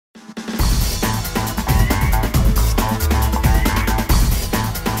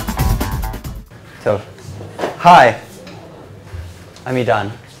So, hi, I'm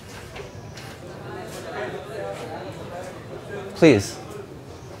Idan. Please,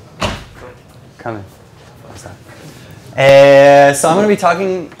 come in. So I'm going to be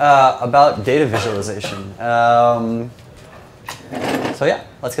talking about data visualization. So yeah,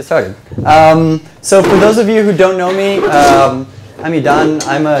 let's get started. So for those of you who don't know me, I'm Idan.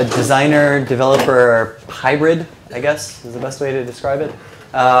 I'm a designer, developer hybrid, I guess is the best way to describe it.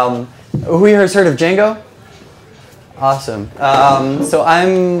 Who here has heard of Django? Awesome. So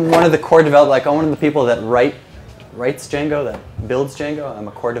I'm one of the core developers, like I'm one of the people that writes Django, that builds Django. I'm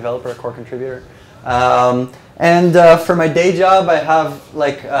a core developer, a core contributor. For my day job, I have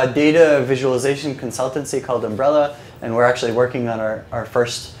like a data visualization consultancy called Umbrella, and we're actually working on our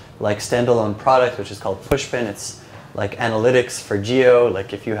first like standalone product, which is called Pushpin. It's like analytics for geo,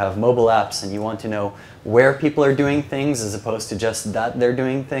 like if you have mobile apps and you want to know where people are doing things as opposed to just that they're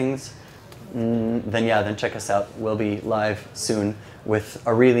doing things, then check us out. We'll be live soon with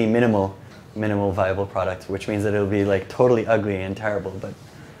a really minimal viable product, which means that it'll be like totally ugly and terrible, but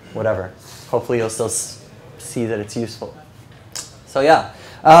whatever. Hopefully you'll still see that it's useful. So yeah,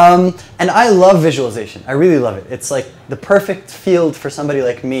 and I love visualization. I really love it. It's like the perfect field for somebody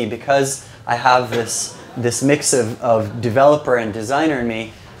like me because I have this mix of developer and designer in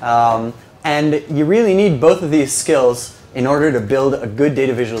me. And you really need both of these skills in order to build a good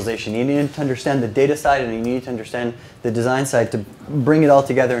data visualization. You need to understand the data side and you need to understand the design side to bring it all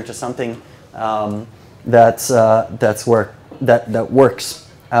together into something that works.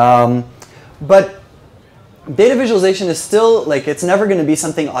 But data visualization is still like, it's never going to be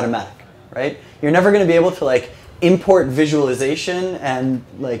something automatic, right? You're never going to be able to like import visualization and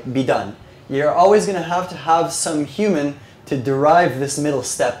like be done. You're always going to have some human to derive this middle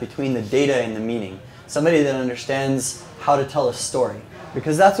step between the data and the meaning. Somebody that understands how to tell a story.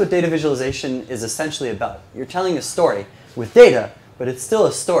 Because that's what data visualization is essentially about. You're telling a story with data, but it's still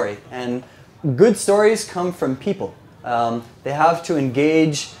a story. And good stories come from people. They have to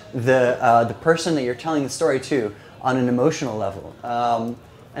engage the person that you're telling the story to on an emotional level.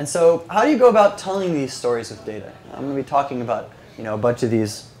 And so how do you go about telling these stories with data? I'm going to be talking about a bunch of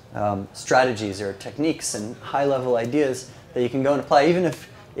these strategies or techniques and high-level ideas that you can go and apply, even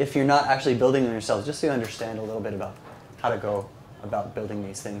if you're not actually building them yourself, just so you understand a little bit about how to go about building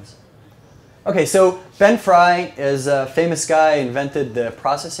these things. Okay, so Ben Fry is a famous guy, invented the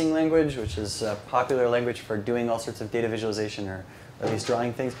processing language, which is a popular language for doing all sorts of data visualization or at least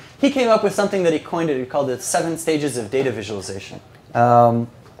drawing things. He came up with something that he coined it, he called it 7 stages of data visualization. So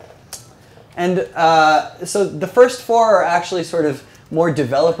the first 4 are actually sort of more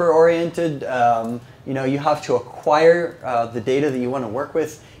developer-oriented. You have to acquire the data that you want to work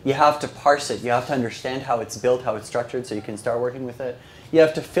with. You have to parse it. You have to understand how it's built, how it's structured, so you can start working with it. You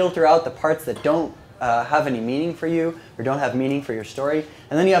have to filter out the parts that don't have any meaning for you or don't have meaning for your story.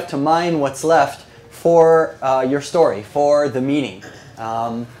 And then you have to mine what's left for your story, for the meaning.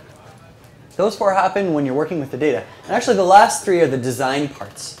 Those 4 happen when you're working with the data. And actually the last 3 are the design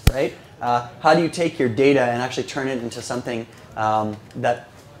parts, right? How do you take your data and actually turn it into something that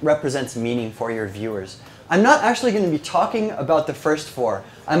represents meaning for your viewers? I'm not actually going to be talking about the first 4.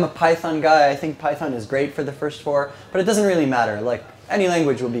 I'm a Python guy. I think Python is great for the first 4, but it doesn't really matter. Like any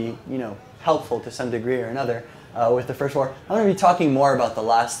language will be, helpful to some degree or another with the first 4. I'm going to be talking more about the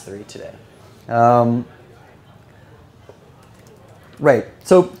last 3 today. Right.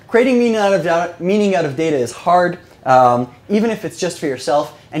 So creating meaning out of data is hard, even if it's just for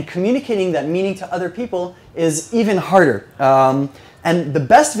yourself, and communicating that meaning to other people is even harder. And the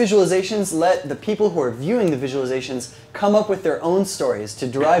best visualizations let the people who are viewing the visualizations come up with their own stories to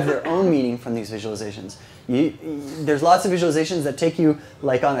derive their own meaning from these visualizations. There's lots of visualizations that take you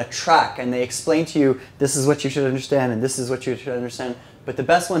like on a track and they explain to you this is what you should understand and this is what you should understand. But the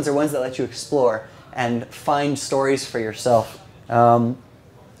best ones are ones that let you explore and find stories for yourself. So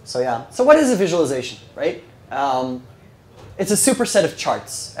yeah. So what is a visualization, right? It's a superset of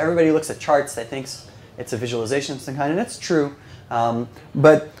charts. Everybody looks at charts, they think it's a visualization of some kind, and it's true.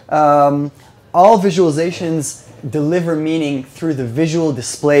 But all visualizations deliver meaning through the visual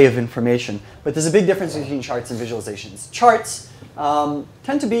display of information. But there's a big difference between charts and visualizations. Charts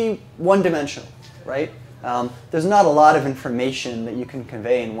tend to be one-dimensional, right? There's not a lot of information that you can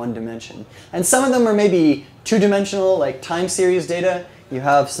convey in one dimension. And some of them are maybe two-dimensional, like time series data. You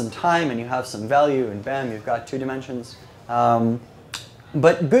have some time and you have some value, and bam, you've got 2 dimensions.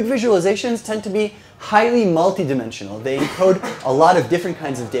 But good visualizations tend to be highly multidimensional. They encode a lot of different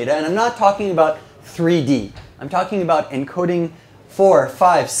kinds of data, and I'm not talking about 3D. I'm talking about encoding 4,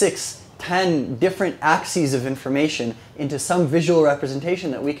 5, 6, 10 different axes of information into some visual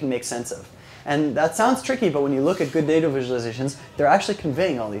representation that we can make sense of. And that sounds tricky, but when you look at good data visualizations, they're actually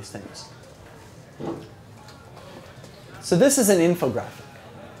conveying all these things. So this is an infographic,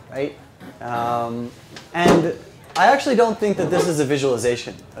 right? And I actually don't think that this is a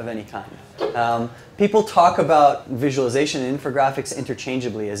visualization of any kind. People talk about visualization and infographics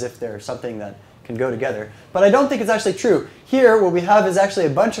interchangeably as if they're something that can go together. But I don't think it's actually true. Here, what we have is actually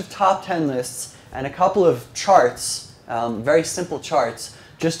a bunch of top 10 lists and a couple of charts, very simple charts,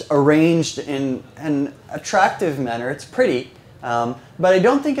 just arranged in an attractive manner. It's pretty, but I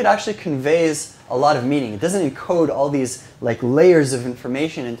don't think it actually conveys a lot of meaning. It doesn't encode all these like layers of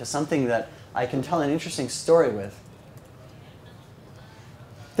information into something that I can tell an interesting story with.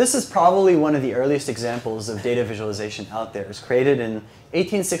 This is probably one of the earliest examples of data visualization out there. It was created in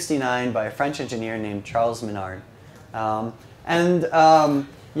 1869 by a French engineer named Charles Minard.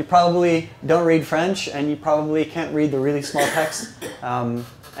 You probably don't read French, and you probably can't read the really small text. And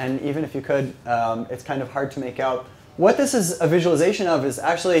even if you could, it's kind of hard to make out. What this is a visualization of is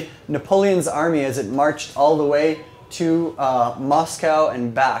actually Napoleon's army as it marched all the way to Moscow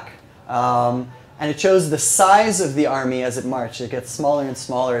and back. And it shows the size of the army as it marched. It gets smaller and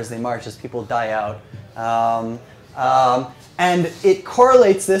smaller as they march, as people die out. And it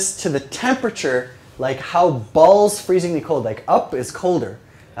correlates this to the temperature, like how balls freezingly cold, like up is colder.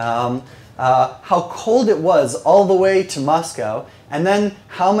 How cold it was all the way to Moscow, and then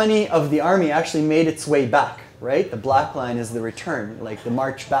how many of the army actually made its way back, right? The black line is the return, like the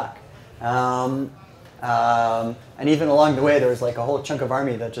march back. And even along the way, there was like a whole chunk of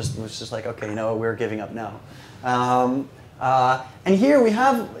army that was just like, okay, you know, we're giving up now. And here we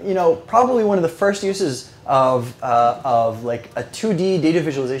have, you know, probably one of the first uses of like a 2D data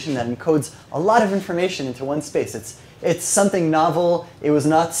visualization that encodes a lot of information into one space. It's something novel. It was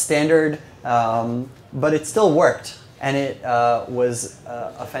not standard, but it still worked, and it was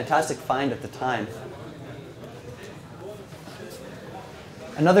a fantastic find at the time.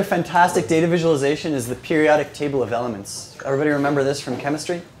 Another fantastic data visualization is the periodic table of elements. Everybody remember this from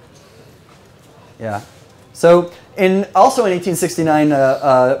chemistry? Yeah. So also in 1869,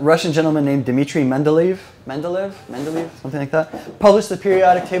 a Russian gentleman named Dmitry Mendeleev, something like that, published the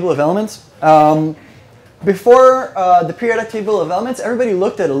periodic table of elements. Before the periodic table of elements, everybody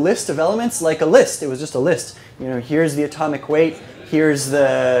looked at a list of elements like a list. It was just a list. You know, here's the atomic weight, here's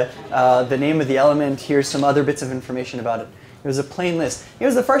the name of the element, here's some other bits of information about it. It was a plain list. He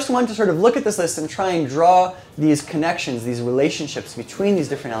was the first one to sort of look at this list and try and draw these connections, these relationships between these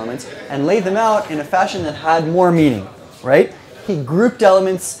different elements, and lay them out in a fashion that had more meaning, right? He grouped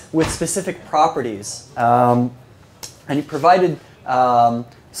elements with specific properties, and he provided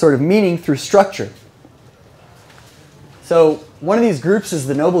sort of meaning through structure. So one of these groups is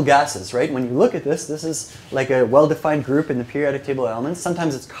the noble gases, right? When you look at this, this is like a well-defined group in the periodic table of elements.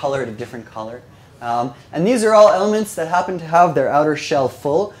 Sometimes it's colored a different color. And these are all elements that happen to have their outer shell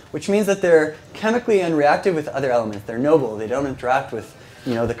full, which means that they're chemically unreactive with other elements. They're noble. They don't interact with,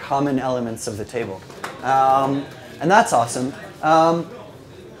 you know, the common elements of the table. And that's awesome.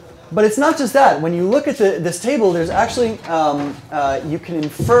 But it's not just that. When you look at this table, there's actually, you can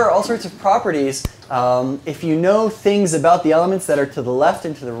infer all sorts of properties if you know things about the elements that are to the left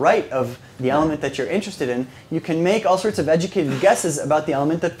and to the right of the element that you're interested in. You can make all sorts of educated guesses about the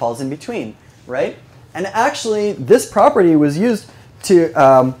element that falls in between. Right? And actually, this property was used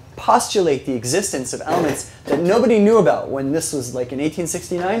to postulate the existence of elements that nobody knew about when this was like in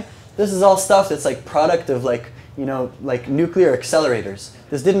 1869. This is all stuff that's like product of like, you know, like nuclear accelerators.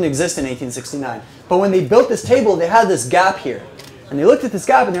 This didn't exist in 1869. But when they built this table, they had this gap here. And they looked at this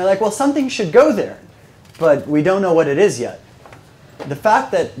gap and they're like, well, something should go there. But we don't know what it is yet. The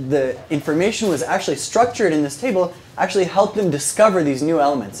fact that the information was actually structured in this table actually helped them discover these new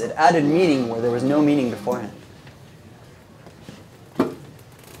elements. It added meaning where there was no meaning beforehand.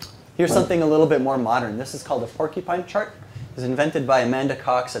 Here's something a little bit more modern. This is called a porcupine chart. It was invented by Amanda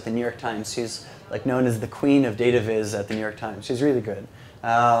Cox at the New York Times. She's like known as the queen of data viz at the New York Times. She's really good.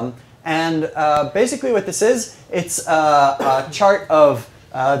 Basically what this is, it's a chart of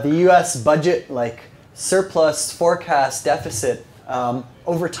the US budget, like surplus, forecast, deficit,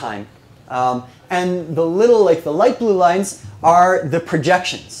 over time. And the little, like the light blue lines are the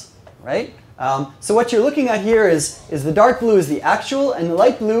projections, right? So what you're looking at here is the dark blue is the actual, and the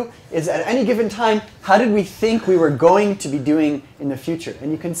light blue is at any given time, how did we think we were going to be doing in the future?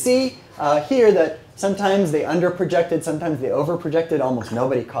 And you can see here that sometimes they under-projected, sometimes they over-projected. Almost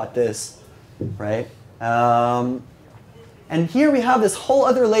nobody caught this, right? And here we have this whole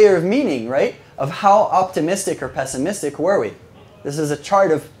other layer of meaning, right? Of how optimistic or pessimistic were we? This is a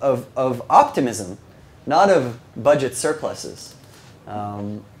chart of optimism, not of budget surpluses.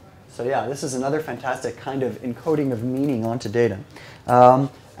 So yeah, this is another fantastic kind of encoding of meaning onto data.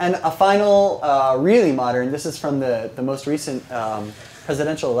 And a final, really modern, this is from the most recent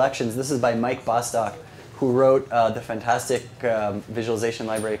presidential elections. This is by Mike Bostock, who wrote the fantastic visualization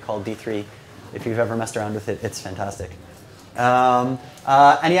library called D3. If you've ever messed around with it, it's fantastic. And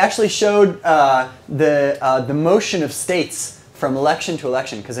he actually showed the motion of states from election to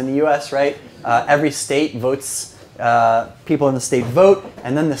election, because in the US, right, every state votes, people in the state vote,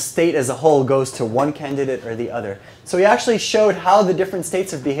 and then the state as a whole goes to one candidate or the other. So he actually showed how the different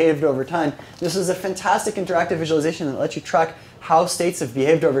states have behaved over time. This is a fantastic interactive visualization that lets you track how states have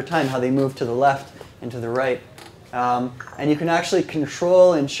behaved over time, how they move to the left and to the right. And you can actually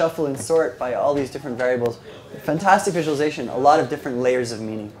control and shuffle and sort by all these different variables. Fantastic visualization, a lot of different layers of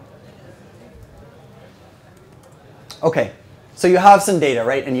meaning. Okay, so you have some data,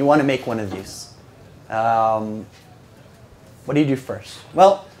 right, and you want to make one of these. What do you do first?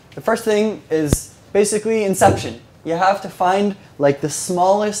 Well, the first thing is basically inception. You have to find like the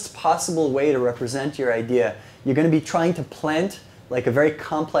smallest possible way to represent your idea. You're going to be trying to plant like a very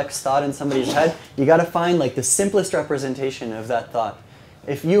complex thought in somebody's head. You got to find like the simplest representation of that thought.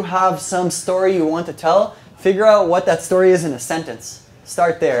 If you have some story you want to tell, figure out what that story is in a sentence.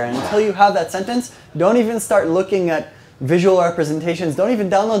 Start there. And until you have that sentence, don't even start looking at visual representations. Don't even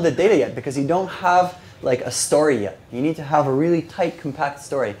download the data yet, because you don't have like a story yet. You need to have a really tight, compact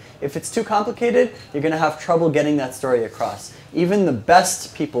story. If it's too complicated, you're going to have trouble getting that story across. Even the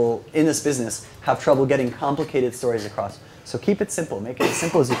best people in this business have trouble getting complicated stories across. So keep it simple. Make it as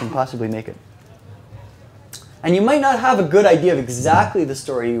simple as you can possibly make it. And you might not have a good idea of exactly the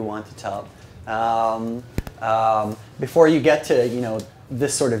story you want to tell before you get to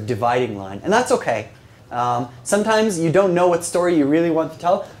this sort of dividing line. And that's okay. Sometimes you don't know what story you really want to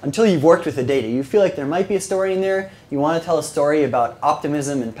tell until you've worked with the data. You feel like there might be a story in there. You want to tell a story about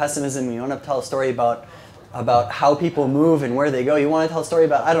optimism and pessimism. You want to tell a story about how people move and where they go. You want to tell a story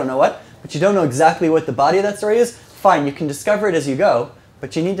about I don't know what, but you don't know exactly what the body of that story is. Fine, you can discover it as you go,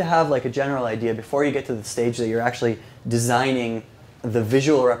 but you need to have like a general idea before you get to the stage that you're actually designing the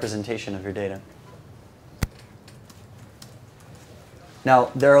visual representation of your data.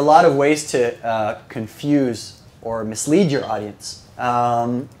 Now, there are a lot of ways to confuse or mislead your audience,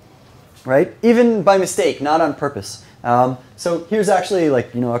 right? Even by mistake, not on purpose. So here's actually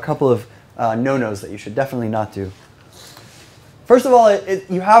like a couple of no-nos that you should definitely not do. First of all,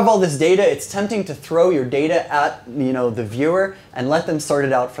 you have all this data. It's tempting to throw your data at the viewer and let them sort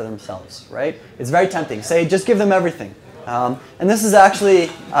it out for themselves, right? It's very tempting. Say, just give them everything. And this is actually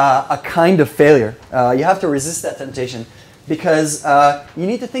a kind of failure. You have to resist that temptation. Because you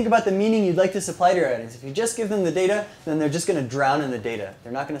need to think about the meaning you'd like to supply to your audience. If you just give them the data, then they're just going to drown in the data.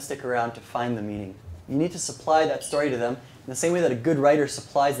 They're not going to stick around to find the meaning. You need to supply that story to them in the same way that a good writer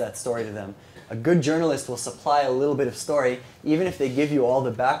supplies that story to them. A good journalist will supply a little bit of story, even if they give you all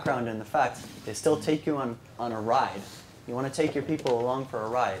the background and the facts. They still take you on a ride. You want to take your people along for a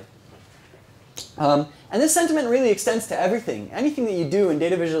ride. And this sentiment really extends to everything. Anything that you do in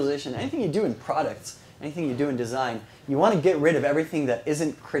data visualization, anything you do in products, anything you do in design, you want to get rid of everything that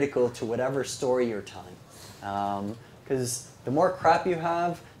isn't critical to whatever story you're telling. Because the more crap you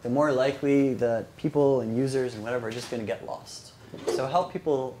have, the more likely that people and users and whatever are just going to get lost. So help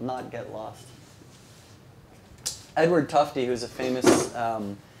people not get lost. Edward Tufte, who's a famous,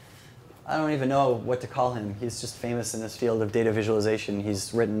 I don't even know what to call him. He's just famous in this field of data visualization.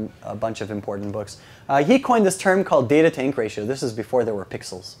 He's written a bunch of important books. He coined this term called data to ink ratio. This is before there were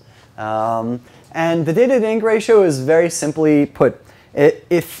pixels. And the data to ink ratio is very simply put.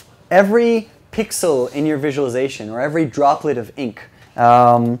 If every pixel in your visualization or every droplet of ink,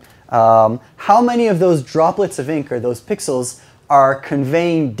 how many of those droplets of ink or those pixels are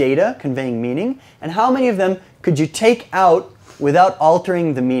conveying data, conveying meaning, and how many of them could you take out without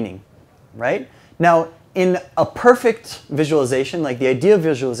altering the meaning, right? Now, in a perfect visualization, like the ideal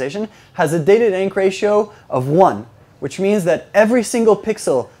visualization, has a data to ink ratio of 1. Which means that every single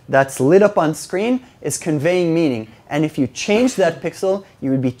pixel that's lit up on screen is conveying meaning. And if you change that pixel,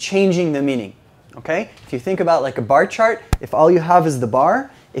 you would be changing the meaning. Okay? If you think about like a bar chart, if all you have is the bar,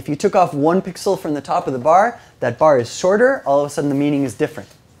 if you took off 1 pixel from the top of the bar, that bar is shorter, all of a sudden the meaning is different,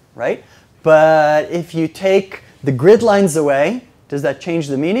 right? But if you take the grid lines away, does that change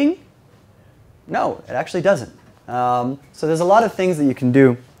the meaning? No, it actually doesn't. So there's a lot of things that you can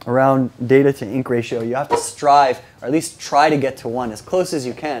do around data to ink ratio. You have to strive, or at least try to get to 1 as close as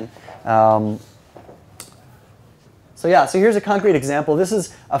you can. So here's a concrete example. This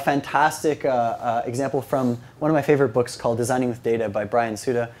is a fantastic example from one of my favorite books called Designing with Data by Brian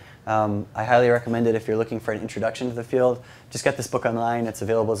Suda. I highly recommend it if you're looking for an introduction to the field. Just get this book online. It's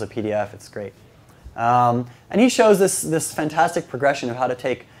available as a PDF. It's great. And he shows this fantastic progression of how to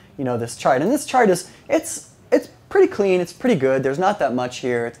take this chart. And this chart it's pretty clean. It's pretty good. There's not that much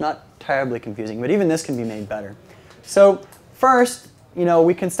here. It's not terribly confusing, but even this can be made better. So first,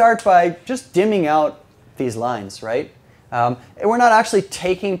 we can start by just dimming out these lines, right? We're not actually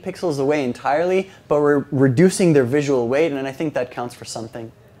taking pixels away entirely, but we're reducing their visual weight, and I think that counts for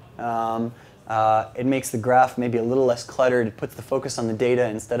something. It makes the graph maybe a little less cluttered. It puts the focus on the data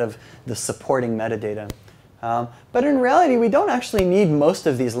instead of the supporting metadata. But in reality, we don't actually need most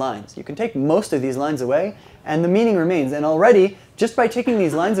of these lines. You can take most of these lines away, and the meaning remains. And already, just by taking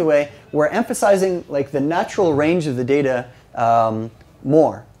these lines away, we're emphasizing the natural range of the data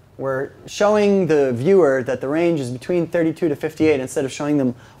more. We're showing the viewer that the range is between 32 to 58 instead of showing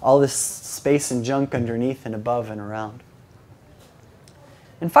them all this space and junk underneath and above and around.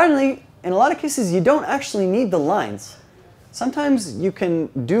 And finally, in a lot of cases, you don't actually need the lines. Sometimes you can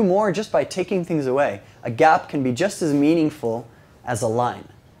do more just by taking things away. A gap can be just as meaningful as a line.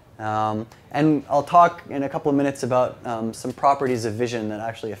 And I'll talk in a couple of minutes about some properties of vision that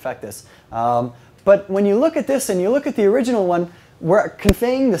actually affect this. But when you look at this and you look at the original one, we're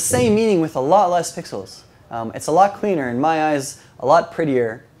conveying the same meaning with a lot less pixels. It's a lot cleaner, in my eyes, a lot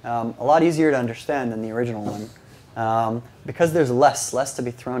prettier, a lot easier to understand than the original one. Because there's less to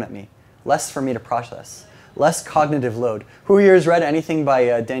be thrown at me, less for me to process, less cognitive load. Who here has read anything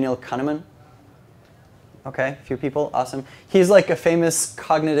by Daniel Kahneman? Okay, a few people, awesome. He's like a famous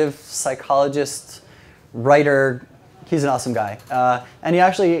cognitive psychologist, writer. He's an awesome guy. And he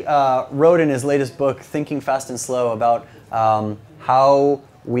actually wrote in his latest book, Thinking Fast and Slow, about how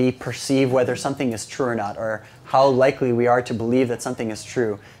we perceive whether something is true or not, or how likely we are to believe that something is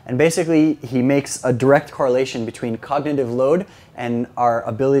true. And basically, he makes a direct correlation between cognitive load and our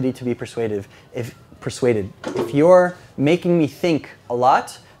ability to be persuaded. If you're making me think a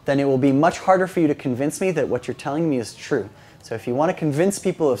lot, then it will be much harder for you to convince me that what you're telling me is true. So if you want to convince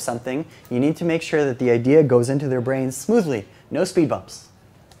people of something, you need to make sure that the idea goes into their brains smoothly. No speed bumps.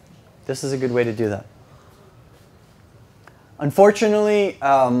 This is a good way to do that. Unfortunately,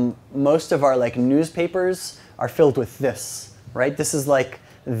 most of our newspapers are filled with this, right? This is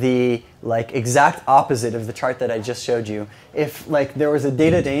the exact opposite of the chart that I just showed you. If there was a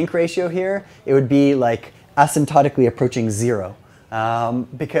data to ink ratio here, it would be asymptotically approaching 0,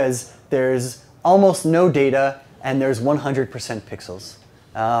 because there's almost no data and there's 100% pixels.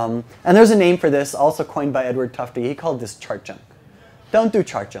 And there's a name for this, also coined by Edward Tufte. He called this chart junk. Don't do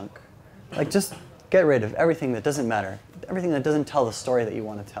chart junk. Just get rid of everything that doesn't matter, everything that doesn't tell the story that you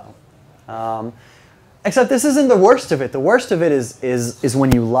want to tell. Except this isn't the worst of it. The worst of it is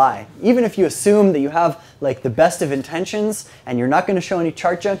when you lie. Even if you assume that you have the best of intentions and you're not going to show any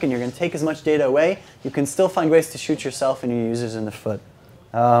chart junk and you're going to take as much data away, you can still find ways to shoot yourself and your users in the foot.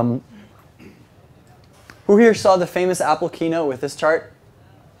 Who here saw the famous Apple keynote with this chart?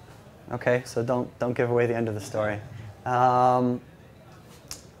 Okay, so don't give away the end of the story.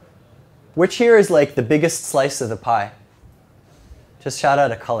 Which here is the biggest slice of the pie? Just shout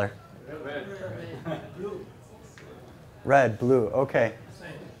out a color. Red, blue, okay.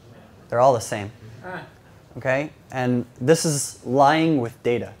 They're all the same. Okay, and this is lying with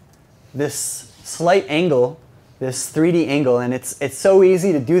data. This slight angle, this 3D angle, and it's so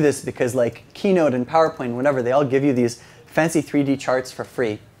easy to do this because Keynote and PowerPoint, whatever, they all give you these fancy 3D charts for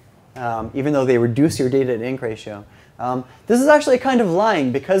free, even though they reduce your data to ink ratio. This is actually kind of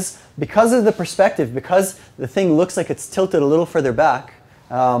lying because of the perspective, because the thing looks like it's tilted a little further back,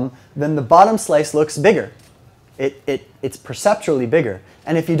 then the bottom slice looks bigger. It's perceptually bigger.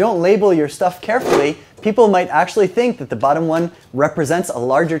 And if you don't label your stuff carefully, people might actually think that the bottom one represents a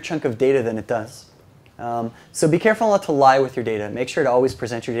larger chunk of data than it does. So be careful not to lie with your data. Make sure to always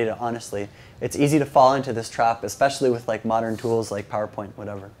present your data honestly. It's easy to fall into this trap, especially with modern tools like PowerPoint,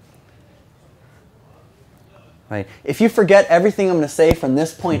 whatever. Right. If you forget everything I'm going to say from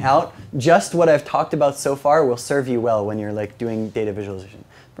this point out, just what I've talked about so far will serve you well when you're doing data visualization.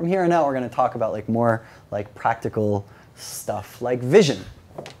 From here on out, we're going to talk about more practical stuff like vision,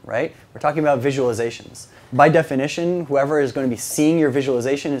 right? We're talking about visualizations. By definition, whoever is going to be seeing your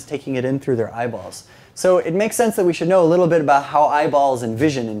visualization is taking it in through their eyeballs. So it makes sense that we should know a little bit about how eyeballs and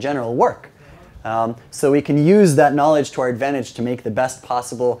vision in general work. So we can use that knowledge to our advantage to make the best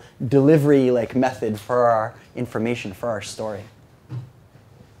possible delivery method for our information, for our story.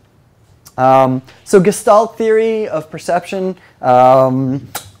 So Gestalt theory of perception.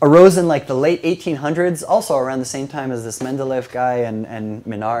 arose in like the late 1800s, also around the same time as this Mendeleev guy and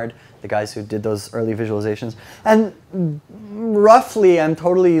Minard, the guys who did those early visualizations. And roughly, I'm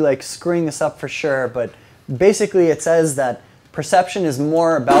totally like screwing this up for sure, but basically it says that perception is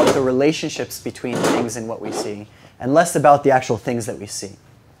more about the relationships between things and what we see, and less about the actual things that we see.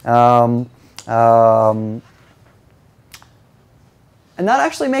 And that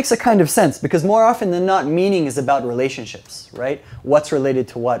actually makes a kind of sense, because more often than not, meaning is about relationships, right? What's related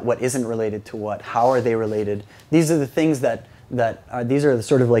to what isn't related to what, how are they related? These are the things these are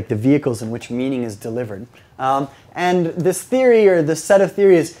sort of like the vehicles in which meaning is delivered. And this theory, or this set of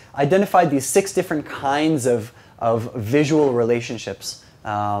theories, identified these 6 different kinds of visual relationships.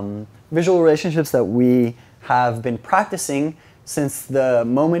 Visual relationships that we have been practicing since the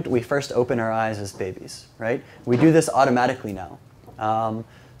moment we first open our eyes as babies, right? We do this automatically now. Let's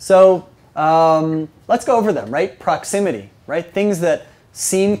go over them, right? Proximity, right? Things that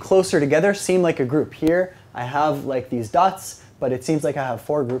seem closer together seem like a group. Here I have like these dots, but it seems like I have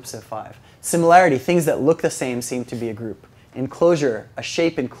 4 groups of 5. Similarity, things that look the same seem to be a group. Enclosure, a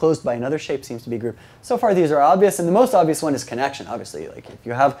shape enclosed by another shape seems to be a group. So far these are obvious, and the most obvious one is connection, obviously. Like if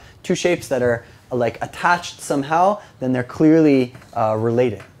you have 2 shapes that are like attached somehow, then they're clearly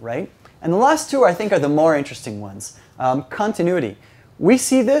related, right? And the last 2 I think are the more interesting ones. Continuity. We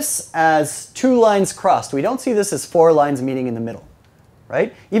see this as 2 lines crossed. We don't see this as 4 lines meeting in the middle,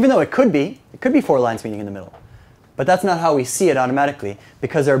 right? Even though it could be 4 lines meeting in the middle. But that's not how we see it automatically,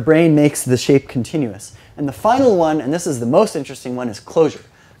 because our brain makes the shape continuous. And the final one, and this is the most interesting one, is closure.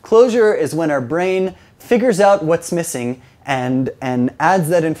 Closure is when our brain figures out what's missing and adds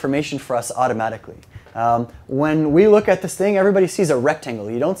that information for us automatically. When we look at this thing, everybody sees a rectangle.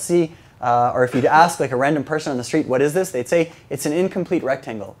 You don't see, or if you'd ask like a random person on the street, what is this? They'd say, it's an incomplete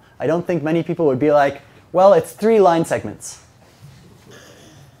rectangle. I don't think many people would be like, well, it's 3 line segments.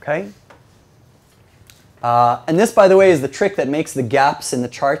 Okay? And this, by the way, is the trick that makes the gaps in the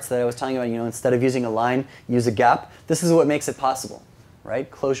charts that I was telling you about. You know, instead of using a line, use a gap. This is what makes it possible, right?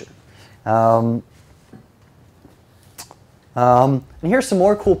 Closure. And here's some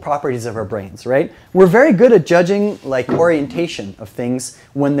more cool properties of our brains, right? We're very good at judging like orientation of things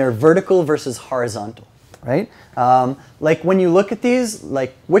when they're vertical versus horizontal, right? Like when you look at these,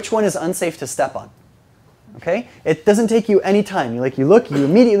 like which one is unsafe to step on? Okay, it doesn't take you any time. You look, you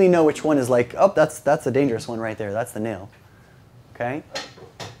immediately know which one is like, oh, that's a dangerous one right there. That's the nail. Okay.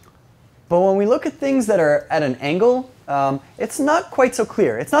 But when we look at things that are at an angle, it's not quite so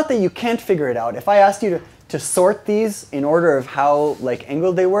clear. It's not that you can't figure it out. If I asked you to sort these in order of how like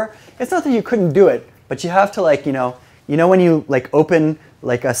angled they were, it's not that you couldn't do it, but you have to like, you know when you like open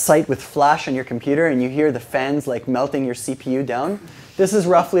like a site with Flash on your computer and you hear the fans like melting your CPU down. This is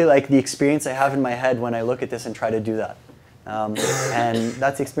roughly like the experience I have in my head when I look at this and try to do that. And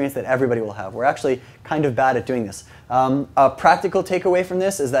that's the experience that everybody will have. We're actually kind of bad at doing this. A practical takeaway from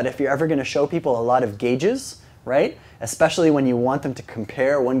this is that if you're ever going to show people a lot of gauges, right, especially when you want them to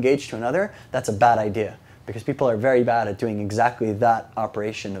compare one gauge to another, that's a bad idea. Because people are very bad at doing exactly that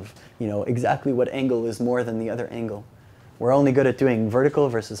operation of, you know, exactly what angle is more than the other angle. We're only good at doing vertical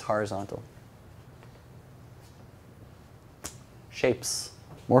versus horizontal. Shapes,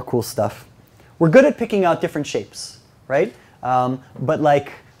 more cool stuff. We're good at picking out different shapes, right? But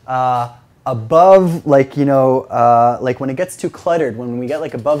like above, like, you know, like when it gets too cluttered, when we get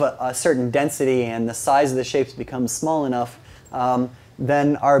like above a certain density and the size of the shapes becomes small enough,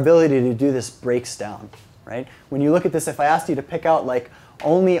 then our ability to do this breaks down, right? When you look at this, if I asked you to pick out like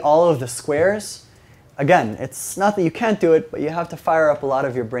only all of the squares, again, it's not that you can't do it, but you have to fire up a lot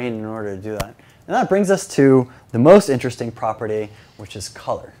of your brain in order to do that. And that brings us to the most interesting property, which is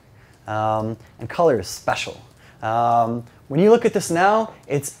color. And color is special. When you look at this now,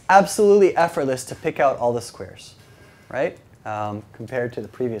 it's absolutely effortless to pick out all the squares, right? Compared to the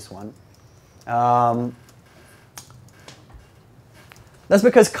previous one. That's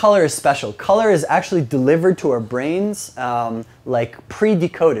because color is special. Color is actually delivered to our brains like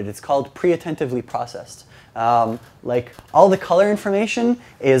pre-decoded. It's called pre-attentively processed. Like all the color information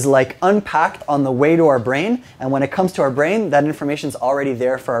is like unpacked on the way to our brain, and when it comes to our brain, that information is already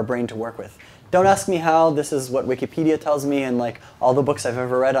there for our brain to work with. Don't ask me how. This is what Wikipedia tells me and like all the books I've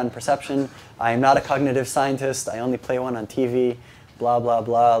ever read on perception. I am not a cognitive scientist. I only play one on TV. Blah blah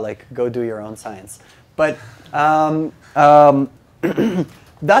blah. Like go do your own science. But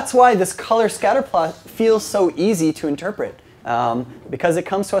that's why this color scatter plot feels so easy to interpret. Because it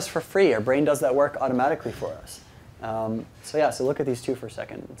comes to us for free. Our brain does that work automatically for us. So look at these two for a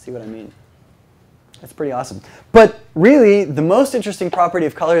second and see what I mean. That's pretty awesome. But really, the most interesting property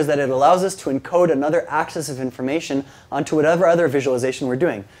of color is that it allows us to encode another axis of information onto whatever other visualization we're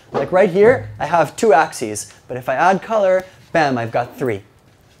doing. Like right here, I have 2 axes. But if I add color, bam, I've got 3.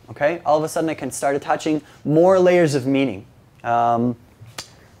 Okay? All of a sudden, I can start attaching more layers of meaning.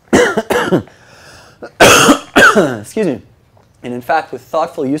 Excuse me. And in fact, with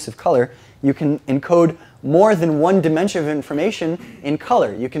thoughtful use of color, you can encode more than 1 dimension of information in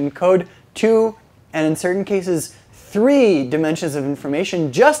color. You can encode 2, and in certain cases, 3 dimensions of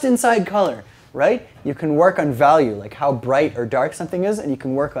information just inside color, right? You can work on value, like how bright or dark something is, and you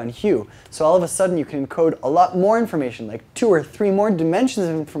can work on hue. So all of a sudden, you can encode a lot more information, like 2 or 3 more dimensions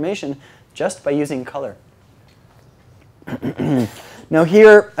of information just by using color. Now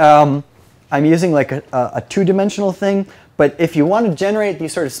here, I'm using like a 2-dimensional thing, but if you want to generate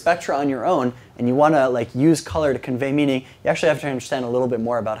these sort of spectra on your own, and you want to like use color to convey meaning, you actually have to understand a little bit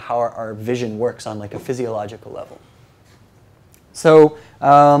more about how our vision works on like a physiological level. So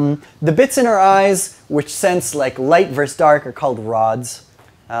the bits in our eyes which sense like light versus dark are called rods.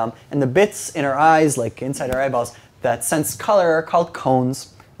 And the bits in our eyes, like inside our eyeballs, that sense color are called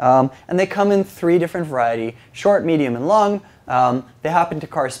cones. And they come in 3 different varieties, short, medium, and long. They happen to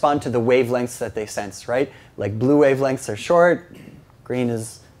correspond to the wavelengths that they sense, right? Like blue wavelengths are short, green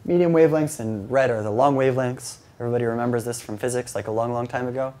is medium wavelengths, and red are the long wavelengths. Everybody remembers this from physics like a long, long time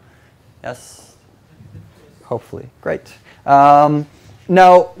ago? Yes? Hopefully. Great.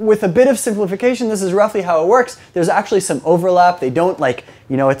 Now, with a bit of simplification, this is roughly how it works. There's actually some overlap. They don't like,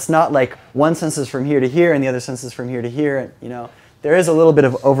 you know, it's not like one senses from here to here and the other senses from here to here. You know, there is a little bit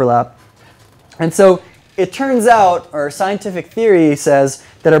of overlap. And so it turns out, or scientific theory says,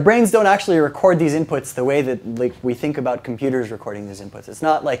 that our brains don't actually record these inputs the way that like, we think about computers recording these inputs. It's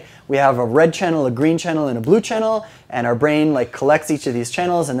not like we have a red channel, a green channel, and a blue channel, and our brain like collects each of these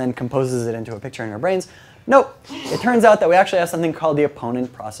channels and then composes it into a picture in our brains. Nope. It turns out that we actually have something called the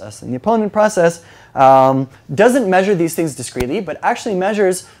opponent process. And the opponent process doesn't measure these things discretely, but actually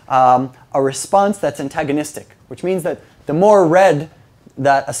measures a response that's antagonistic, which means that the more red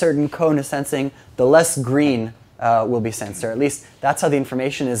that a certain cone is sensing, the less green will be sensed, or at least that's how the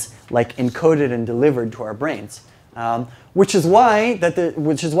information is like encoded and delivered to our brains. Which is why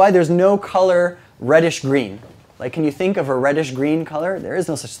there's no color reddish green. Like, can you think of a reddish green color? There is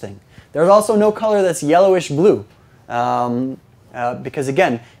no such thing. There's also no color that's yellowish blue, because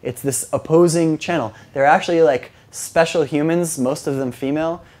again, it's this opposing channel. There are actually like special humans, most of them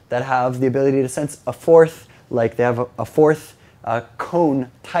female, that have the ability to sense a fourth, like they have a fourth cone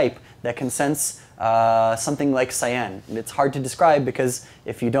type that can sense something like cyan. And it's hard to describe because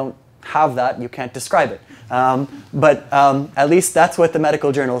if you don't have that, you can't describe it. But at least that's what the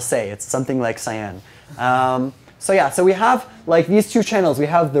medical journals say. It's something like cyan. So yeah, so we have like these 2 channels. We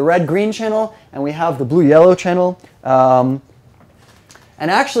have the red-green channel and we have the blue-yellow channel. And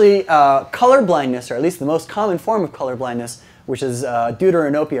actually, color blindness, or at least the most common form of color blindness, which is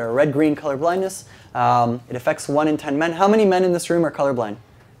deuteranopia, or red-green color blindness, it affects 1 in 10 men. How many men in this room are colorblind?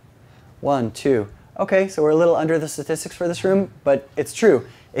 1, 2. Okay, so we're a little under the statistics for this room, but it's true.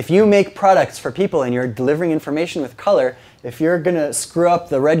 If you make products for people and you're delivering information with color, if you're going to screw up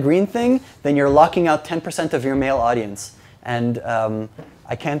the red-green thing, then you're locking out 10% of your male audience. And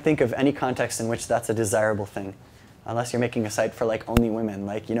I can't think of any context in which that's a desirable thing, unless you're making a site for like only women.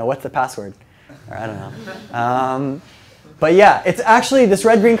 Like, you know, what's the password? Or I don't know. But yeah, it's actually this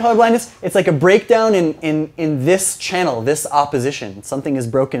red-green color blindness. It's like a breakdown in this channel, this opposition. Something is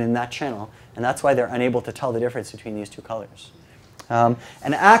broken in that channel, and that's why they're unable to tell the difference between these 2 colors. And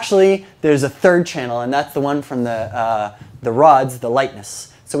actually, there's a 3rd channel, and that's the one from the rods, the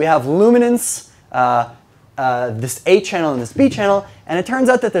lightness. So we have luminance, this A channel and this B channel, and it turns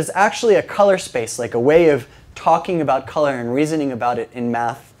out that there's actually a color space, like a way of talking about color and reasoning about it in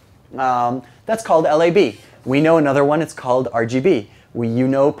math. That's called LAB. We know another one, it's called RGB. You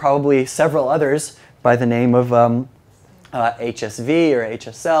know probably several others by the name of HSV or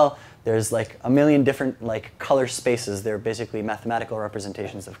HSL. There's like a million different like color spaces. They're basically mathematical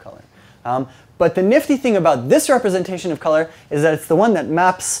representations of color. But the nifty thing about this representation of color is that it's the one that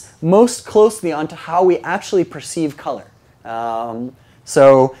maps most closely onto how we actually perceive color.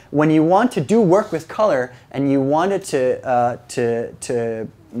 So when you want to do work with color and you want it to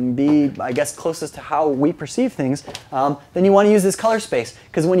be, I guess, closest to how we perceive things, then you want to use this color space.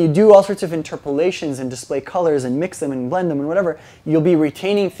 Because when you do all sorts of interpolations and display colors and mix them and blend them and whatever, you'll be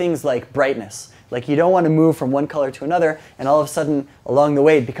retaining things like brightness. Like you don't want to move from one color to another, and all of a sudden, along the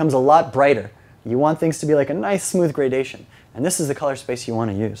way, it becomes a lot brighter. You want things to be like a nice, smooth gradation. And this is the color space you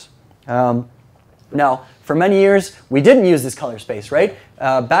want to use. Now, for many years, we didn't use this color space, right?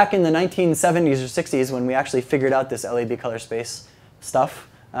 Back in the 1970s or 60s, when we actually figured out this LAB color space stuff,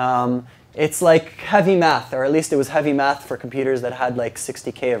 it's like heavy math, or at least it was heavy math for computers that had like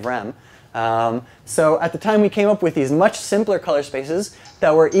 60K of RAM. So at the time, we came up with these much simpler color spaces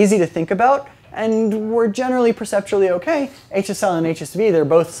that were easy to think about and were generally perceptually okay. HSL and HSV, they're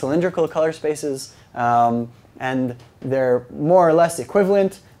both cylindrical color spaces, and they're more or less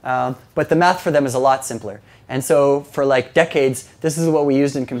equivalent, but the math for them is a lot simpler. And so for like decades, this is what we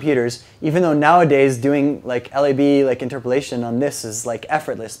used in computers, even though nowadays doing like LAB like interpolation on this is like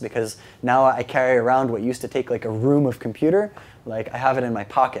effortless, because now I carry around what used to take like a room of computer, like I have it in my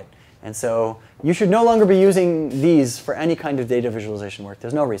pocket. And so you should no longer be using these for any kind of data visualization work.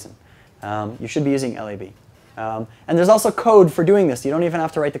 There's no reason. You should be using LAB. And there's also code for doing this. You don't even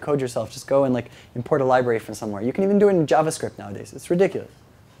have to write the code yourself. Just go and like import a library from somewhere. You can even do it in JavaScript nowadays. It's ridiculous.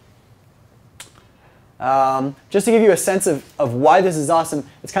 Just to give you a sense of why this is awesome,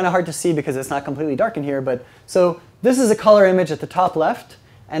 it's kind of hard to see because it's not completely dark in here. But so this is a color image at the top left.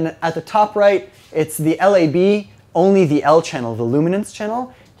 And at the top right, it's the LAB, only the L channel, the luminance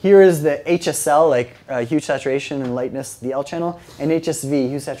channel. Here is the HSL, like hue, saturation, and lightness, the L channel, and HSV,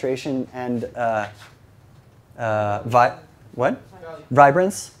 hue, saturation, and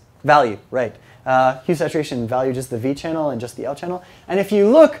vibrance? Value, right. Hue, saturation, value, just the V channel and just the L channel. And if you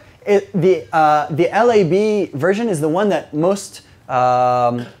look, the LAB version is the one that most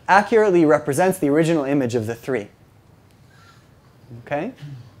accurately represents the original image of the three. Okay?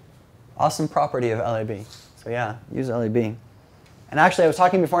 Awesome property of LAB. So yeah, use LAB. And actually, I was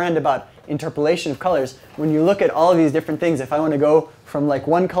talking beforehand about interpolation of colors. When you look at all of these different things, if I want to go from like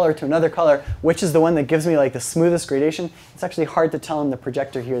one color to another color, which is the one that gives me like the smoothest gradation, it's actually hard to tell in the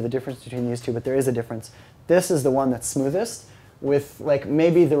projector here the difference between these two, but there is a difference. This is the one that's smoothest, with like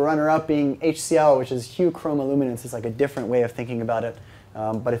maybe the runner-up being HCL, which is hue, chroma, luminance. It's like a different way of thinking about it,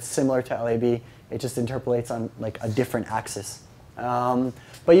 but it's similar to LAB. It just interpolates on like a different axis.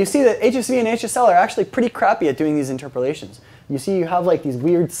 But you see that HSV and HSL are actually pretty crappy at doing these interpolations. You see you have like these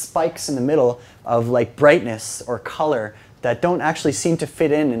weird spikes in the middle of like brightness or color that don't actually seem to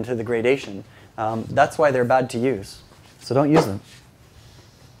fit into the gradation. That's why they're bad to use. So don't use them.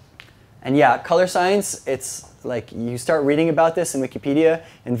 And yeah, color science, it's like you start reading about this in Wikipedia,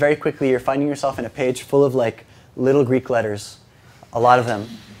 and very quickly you're finding yourself in a page full of like little Greek letters, a lot of them,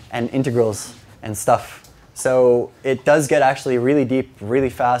 and integrals and stuff. So it does get actually really deep, really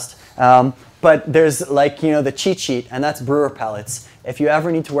fast. But there's like, you know, the cheat sheet, and that's Brewer palettes. If you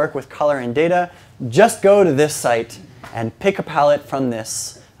ever need to work with color and data, just go to this site and pick a palette from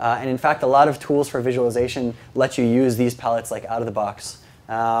this. And in fact, a lot of tools for visualization let you use these palettes like out of the box.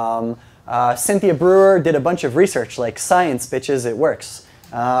 Cynthia Brewer did a bunch of research, like science, bitches, it works.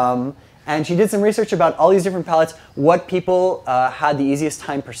 And she did some research about all these different palettes, what people had the easiest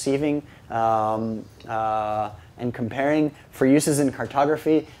time perceiving and comparing for uses in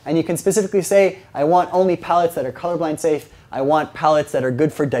cartography. And you can specifically say, I want only palettes that are colorblind safe. I want palettes that are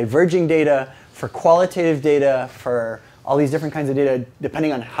good for diverging data, for qualitative data, for all these different kinds of data,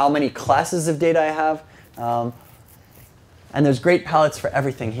 depending on how many classes of data I have. And there's great palettes for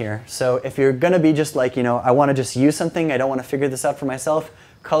everything here. So if you're going to be just like, you know, I want to just use something, I don't want to figure this out for myself,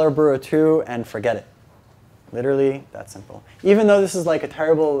 color Brewer 2 and forget it. Literally, that simple. Even though this is like a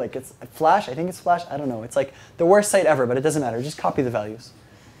terrible, like it's Flash, I think it's Flash, I don't know. It's like the worst site ever, but it doesn't matter. Just copy the values.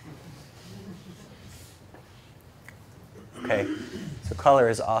 Okay, so color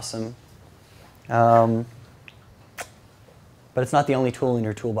is awesome. But it's not the only tool in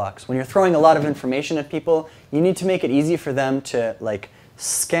your toolbox. When you're throwing a lot of information at people, you need to make it easy for them to like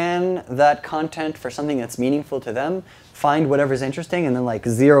scan that content for something that's meaningful to them, find whatever's interesting, and then like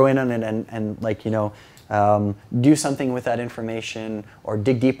zero in on it and like, you know, do something with that information or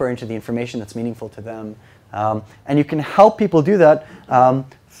dig deeper into the information that's meaningful to them. And you can help people do that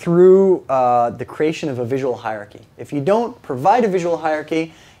through the creation of a visual hierarchy. If you don't provide a visual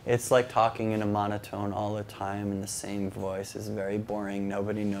hierarchy, it's like talking in a monotone all the time in the same voice. It's very boring.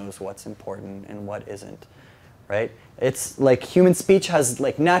 Nobody knows what's important and what isn't, right? It's like human speech has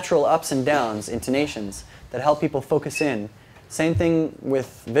like natural ups and downs, intonations that help people focus in. Same thing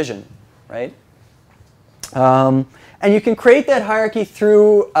with vision, right? And you can create that hierarchy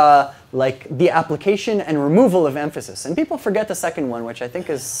through like the application and removal of emphasis. And people forget the second one, which I think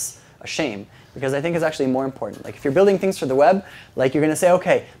is a shame, because I think it's actually more important. Like if you're building things for the web, like you're going to say,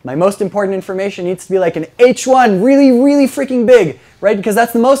 okay, my most important information needs to be like an H1, really, really freaking big, right? Because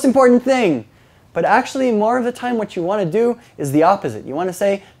that's the most important thing. But actually, more of the time, what you want to do is the opposite. You want to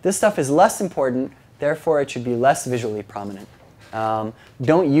say, this stuff is less important, therefore it should be less visually prominent.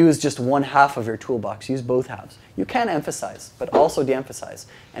 Don't use just one half of your toolbox. Use both halves. You can emphasize, but also de-emphasize.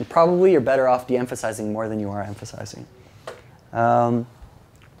 And probably you're better off de-emphasizing more than you are emphasizing. So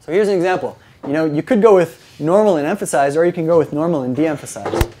here's an example. You could go with normal and emphasize, or you can go with normal and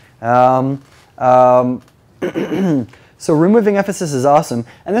de-emphasize. So removing emphasis is awesome.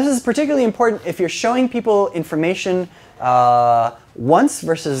 And this is particularly important if you're showing people information once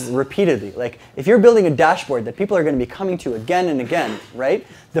versus repeatedly. Like if you're building a dashboard that people are going to be coming to again and again, right?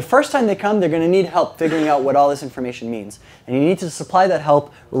 The first time they come, they're going to need help figuring out what all this information means. And you need to supply that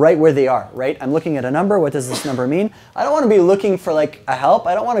help right where they are, right? I'm looking at a number. What does this number mean? I don't want to be looking for like a help.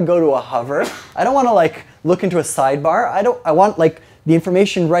 I don't want to go to a hover. I don't want to like look into a sidebar. I want like the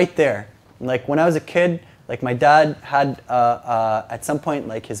information right there. Like when I was a kid, like my dad had, at some point,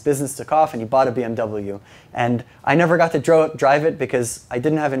 like his business took off and he bought a BMW. And I never got to drive it because I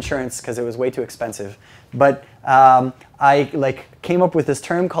didn't have insurance because it was way too expensive. But I like came up with this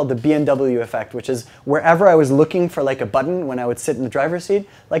term called the BMW effect, which is wherever I was looking for like a button when I would sit in the driver's seat,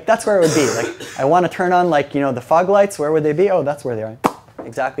 like that's where it would be. Like I want to turn on like, the fog lights, where would they be? Oh, that's where they are.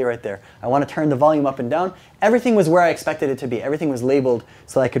 Exactly right there. I want to turn the volume up and down. Everything was where I expected it to be. Everything was labeled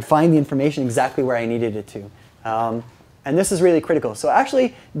so I could find the information exactly where I needed it to. And this is really critical. So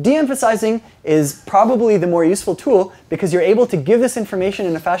actually, de-emphasizing is probably the more useful tool because you're able to give this information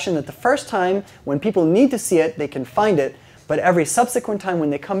in a fashion that the first time when people need to see it, they can find it. But every subsequent time when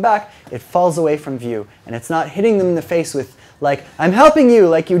they come back, it falls away from view. And it's not hitting them in the face with like, I'm helping you,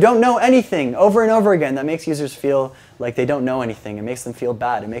 like you don't know anything, over and over again. That makes users feel like they don't know anything. It makes them feel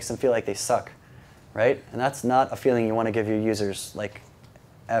bad. It makes them feel like they suck, right? And that's not a feeling you want to give your users, like,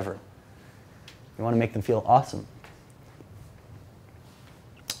 ever. You want to make them feel awesome.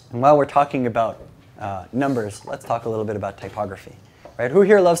 And while we're talking about numbers, let's talk a little bit about typography, right? Who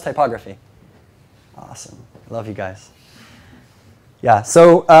here loves typography? Awesome. Love you guys. Yeah,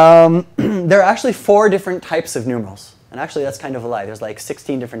 so there are actually 4 different types of numerals. And actually, that's kind of a lie. There's like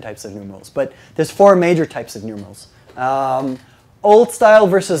 16 different types of numerals. But there's 4 major types of numerals. Old style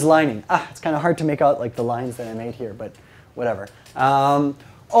versus lining. It's kind of hard to make out like the lines that I made here, but whatever.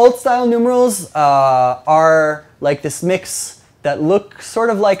 Old style numerals are like this mix that look sort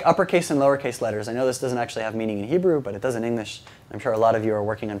of like uppercase and lowercase letters. I know this doesn't actually have meaning in Hebrew, but it does in English. I'm sure a lot of you are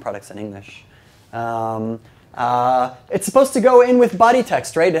working on products in English. It's supposed to go in with body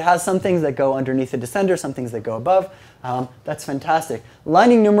text, right? It has some things that go underneath the descender, some things that go above. That's fantastic.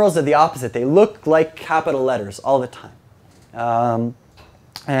 Lining numerals are the opposite. They look like capital letters all the time.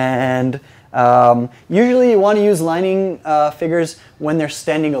 Usually you want to use lining figures when they're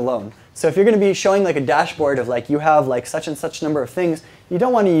standing alone. So if you're going to be showing like a dashboard of like you have like such and such number of things, you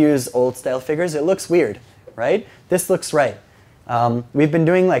don't want to use old style figures. It looks weird, right? This looks right. We've been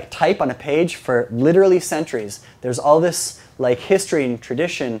doing like type on a page for literally centuries. There's all this like history and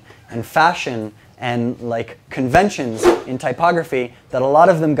tradition and fashion and like conventions in typography that a lot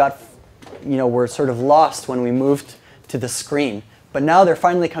of them got, were sort of lost when we moved to the screen. But now they're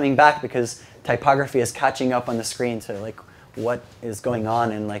finally coming back because typography is catching up on the screen to like what is going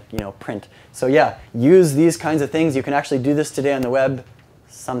on in like, print. So yeah, use these kinds of things. You can actually do this today on the web.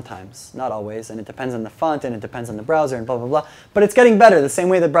 Sometimes, not always, and it depends on the font and it depends on the browser and blah, blah, blah. But it's getting better. The same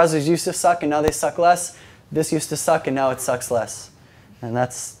way that browsers used to suck and now they suck less, this used to suck and now it sucks less. And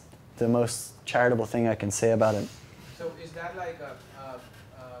that's the most charitable thing I can say about it. So is that like a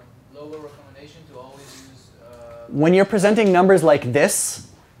logo recommendation to always use... when you're presenting numbers like this,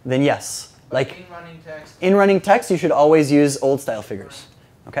 then yes. Like in running text? In running text, you should always use old style figures.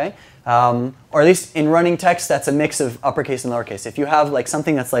 Okay? Or at least in running text, that's a mix of uppercase and lowercase. If you have like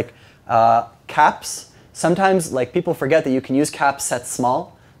something that's like caps, sometimes like people forget that you can use caps set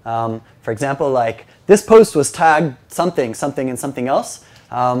small. For example, like this post was tagged something, something, and something else.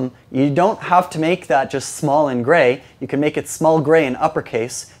 You don't have to make that just small and gray. You can make it small gray and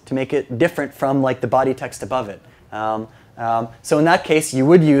uppercase to make it different from like the body text above it. So in that case, you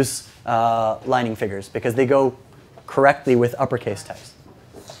would use lining figures because they go correctly with uppercase text.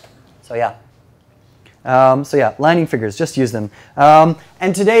 So yeah, lining figures, just use them.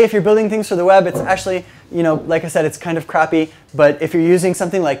 And today, if you're building things for the web, it's actually, like I said, it's kind of crappy. But if you're using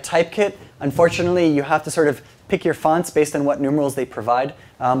something like Typekit, unfortunately, you have to sort of pick your fonts based on what numerals they provide.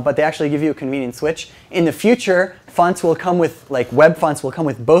 But they actually give you a convenient switch. In the future, fonts will come with, like web fonts will come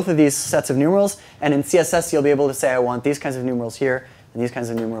with both of these sets of numerals. And in CSS, you'll be able to say, I want these kinds of numerals here and these kinds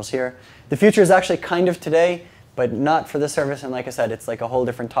of numerals here. The future is actually kind of today, but not for this service. And like I said, it's like a whole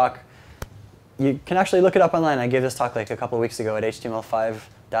different talk. You can actually look it up online. I gave this talk like a couple of weeks ago at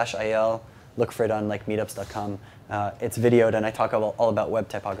HTML5-IL. Look for it on like meetups.com. It's videoed and I talk all about web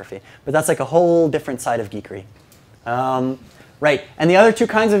typography. But that's like a whole different side of geekery. Right, and the other two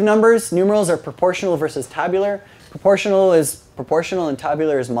kinds of numerals are proportional versus tabular. Proportional is proportional and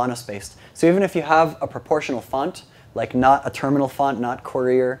tabular is monospaced. So even if you have a proportional font, like not a terminal font, not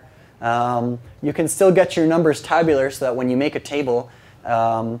Courier, you can still get your numbers tabular so that when you make a table,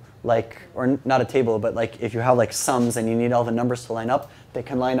 or not a table, but like if you have like sums and you need all the numbers to line up, they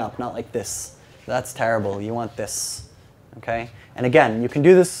can line up, not like this. That's terrible. You want this, okay? And again, you can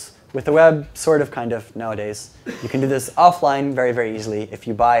do this with the web, sort of, kind of, nowadays. You can do this offline very, very easily. If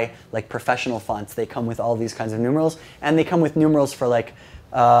you buy like professional fonts, they come with all these kinds of numerals, and they come with numerals for like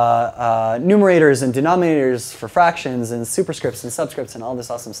numerators and denominators for fractions and superscripts and subscripts and all this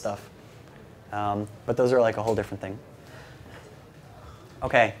awesome stuff. But those are like a whole different thing.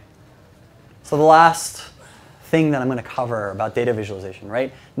 Okay, so the last thing that I'm going to cover about data visualization,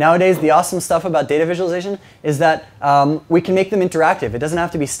 right? Nowadays, the awesome stuff about data visualization is that we can make them interactive. It doesn't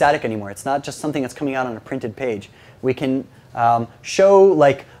have to be static anymore. It's not just something that's coming out on a printed page. We can show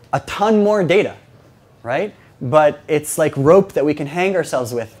like a ton more data, right? But it's like rope that we can hang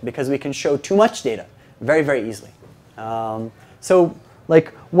ourselves with because we can show too much data very, very easily. So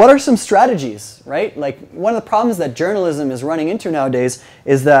like, what are some strategies, right? Like, one of the problems that journalism is running into nowadays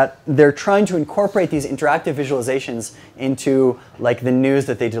is that they're trying to incorporate these interactive visualizations into like the news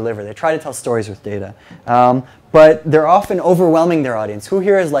that they deliver. They try to tell stories with data, but they're often overwhelming their audience. Who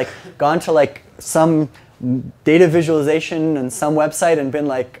here has like gone to like some data visualization and some website and been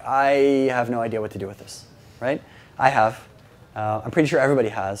like, I have no idea what to do with this, right? I have. I'm pretty sure everybody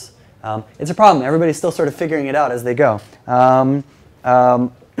has. It's a problem. Everybody's still sort of figuring it out as they go.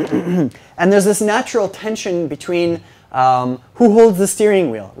 And there's this natural tension between who holds the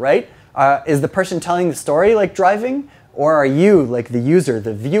steering wheel, right? Is the person telling the story like driving? Or are you, like the user,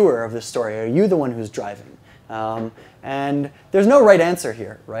 the viewer of the story, are you the one who's driving? And there's no right answer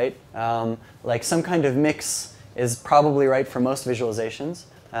here, right? Like some kind of mix is probably right for most visualizations.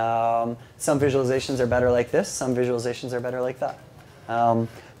 Some visualizations are better like this, some visualizations are better like that.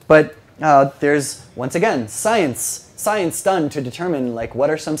 But there's, once again, science done to determine like what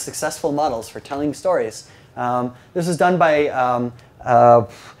are some successful models for telling stories. This was done by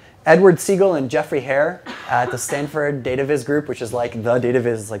Edward Siegel and Jeffrey Hare at the Stanford DataViz group, which is like the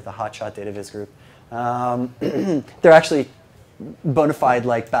DataViz, like the hotshot DataViz group. They're actually bona fide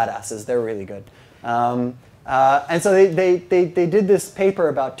like badasses. They're really good. And so they did this paper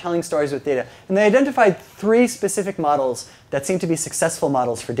about telling stories with data. And they identified 3 specific models that seem to be successful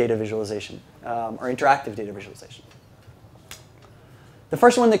models for data visualization, or interactive data visualization. The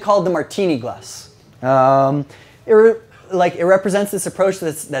first one they called the martini glass. It represents this approach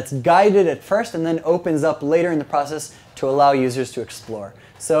that's guided at first and then opens up later in the process to allow users to explore.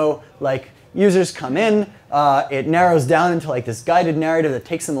 So like users come in, it narrows down into like this guided narrative that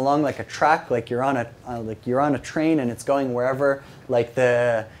takes them along like a track, like you're on a train and it's going wherever like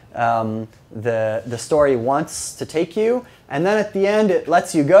the story wants to take you. And then at the end it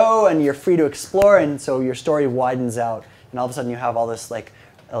lets you go and you're free to explore, and so your story widens out. And all of a sudden you have all this like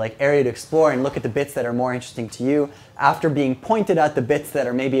area to explore and look at the bits that are more interesting to you after being pointed at the bits that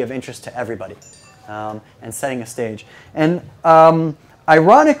are maybe of interest to everybody, and setting a stage. And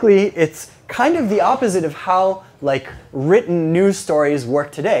ironically, it's kind of the opposite of how like written news stories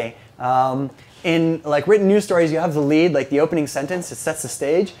work today. In like written news stories, you have the lead, like the opening sentence, it sets the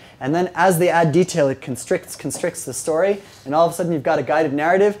stage, and then as they add detail, it constricts the story, and all of a sudden you've got a guided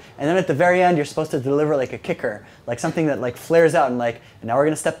narrative, and then at the very end you're supposed to deliver like a kicker, like something that like flares out and like, and now we're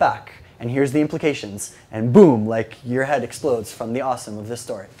going to step back, and here's the implications, and boom, like your head explodes from the awesome of this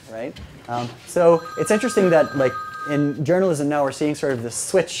story, right? So it's interesting that like in journalism now we're seeing sort of this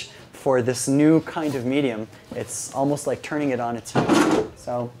switch for this new kind of medium. It's almost like turning it on its head.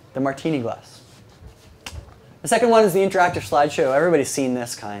 So the martini glass. The second one is the interactive slideshow. Everybody's seen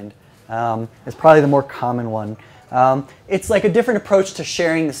this kind. It's probably the more common one. It's like a different approach to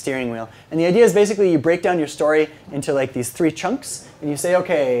sharing the steering wheel. And the idea is basically you break down your story into like these 3 chunks, and you say,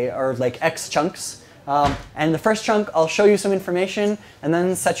 okay, or like X chunks. And the first chunk, I'll show you some information, and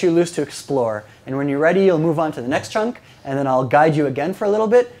then set you loose to explore. And when you're ready, you'll move on to the next chunk, and then I'll guide you again for a little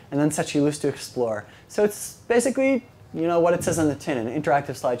bit, and then set you loose to explore. So it's basically, you know, what it says on the tin, an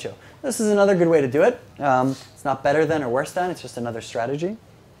interactive slideshow. This is another good way to do it. It's not better than or worse than, it's just another strategy.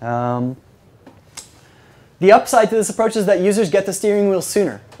 The upside to this approach is that users get the steering wheel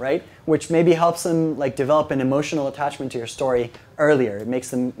sooner, right? Which maybe helps them like develop an emotional attachment to your story earlier. It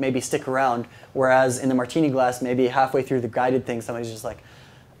makes them maybe stick around. Whereas in the martini glass, maybe halfway through the guided thing, somebody's just like,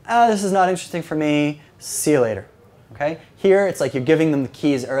 this is not interesting for me, see you later. Okay? Here, it's like you're giving them the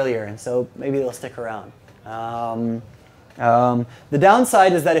keys earlier, and so maybe they'll stick around. The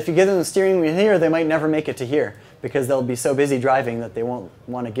downside is that if you give them the steering wheel here, they might never make it to here, because they'll be so busy driving that they won't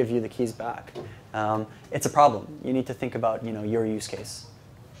want to give you the keys back. It's a problem. You need to think about your use case.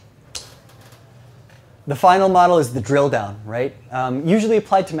 The final model is the drill down, right? Usually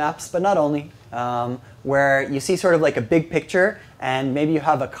applied to maps, but not only, where you see sort of like a big picture and maybe you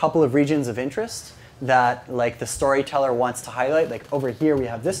have a couple of regions of interest that like the storyteller wants to highlight. Like over here we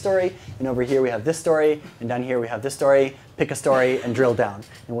have this story, and over here we have this story, and down here we have this story. Pick a story and drill down,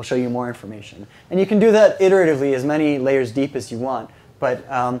 and we'll show you more information. And you can do that iteratively, as many layers deep as you want. But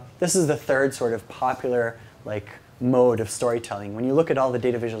this is the third sort of popular mode of storytelling. When you look at all the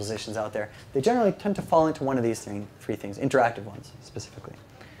data visualizations out there, they generally tend to fall into one of these three things, interactive ones specifically.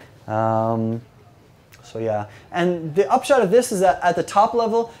 So yeah, and the upshot of this is that at the top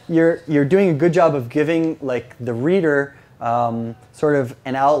level, you're doing a good job of giving the reader sort of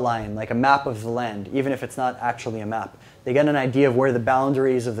an outline, like a map of the land, even if it's not actually a map. They get an idea of where the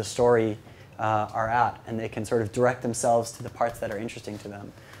boundaries of the story are at, and they can sort of direct themselves to the parts that are interesting to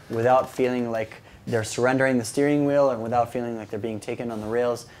them without feeling like they're surrendering the steering wheel and without feeling like they're being taken on the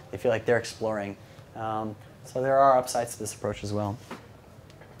rails. They feel like they're exploring. So there are upsides to this approach as well.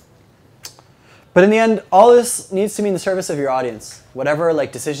 But in the end, all this needs to be in the service of your audience. Whatever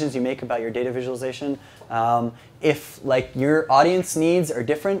decisions you make about your data visualization, if your audience needs are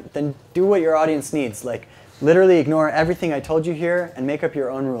different, then do what your audience needs. Literally ignore everything I told you here and make up your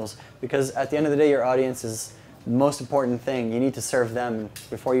own rules. Because at the end of the day, your audience is the most important thing. You need to serve them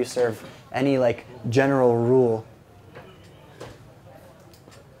before you serve any general rule.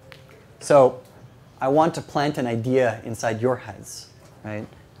 So I want to plant an idea inside your heads, right?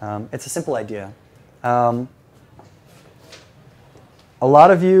 It's a simple idea. A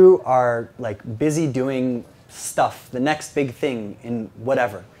lot of you are busy doing stuff, the next big thing in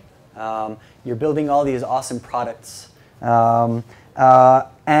whatever. You're building all these awesome products. And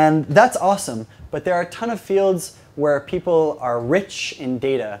that's awesome, but there are a ton of fields where people are rich in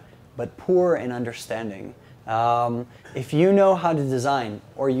data, but poor in understanding. If you know how to design,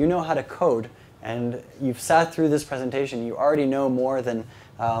 or you know how to code, and you've sat through this presentation, you already know more than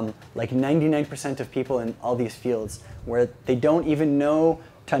 99% of people in all these fields, where they don't even know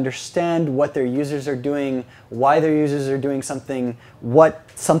to understand what their users are doing, why their users are doing something, what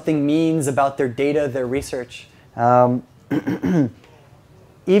something means about their data, their research.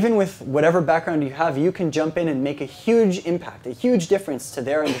 Even with whatever background you have, you can jump in and make a huge impact, a huge difference to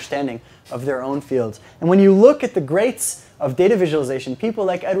their understanding of their own fields. And when you look at the greats of data visualization, people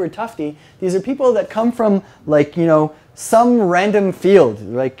like Edward Tufte, these are people that come from some random field.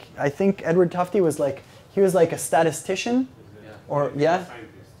 I think Edward Tufte was he was a statistician, or yeah,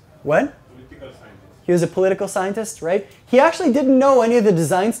 what? Political scientist. He was a political scientist, right? He actually didn't know any of the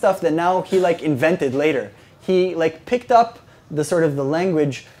design stuff that now he invented later. He picked up the sort of the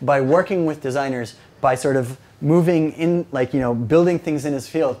language by working with designers, by sort of moving in, building things in his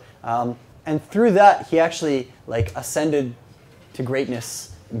field. And through that, he actually ascended to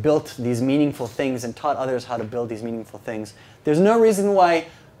greatness, built these meaningful things, and taught others how to build these meaningful things. There's no reason why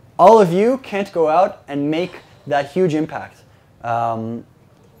all of you can't go out and make that huge impact.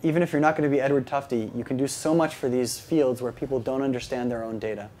 Even if you're not going to be Edward Tufte, you can do so much for these fields where people don't understand their own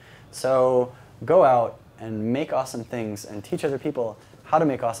data. So go out and make awesome things and teach other people how to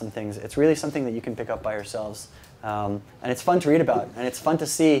make awesome things. It's really something that you can pick up by yourselves. And it's fun to read about, and it's fun to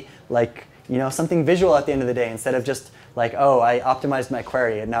see something visual at the end of the day, instead of just oh, I optimized my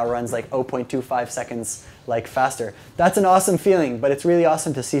query, it now runs 0.25 seconds faster. That's an awesome feeling, but it's really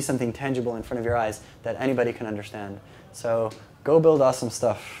awesome to see something tangible in front of your eyes that anybody can understand. So go build awesome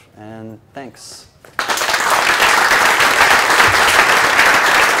stuff, and thanks.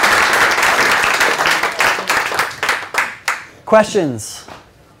 Questions?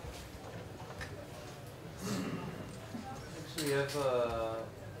 Actually, I have a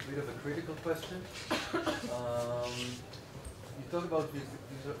bit of a critical question. You talk about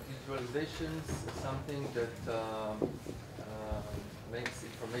visualizations, something that makes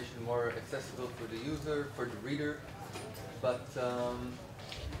information more accessible for the user, for the reader. But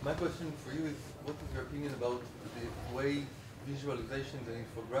my question for you is, what is your opinion about the way visualizations and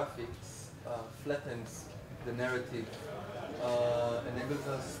infographics flattens the narrative, enables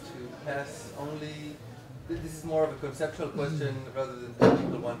us to pass only, this is more of a conceptual question rather than a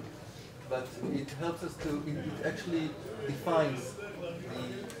technical one, but it helps us to, it actually defines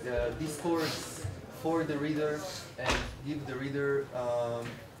the discourse for the reader and give the reader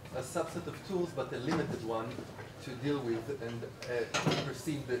a subset of tools, but a limited one to deal with and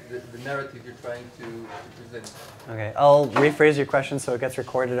perceive the narrative you're trying to present. Okay, I'll rephrase your question so it gets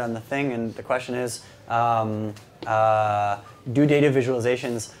recorded on the thing. And the question is, do data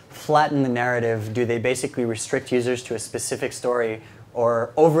visualizations flatten the narrative? Do they basically restrict users to a specific story,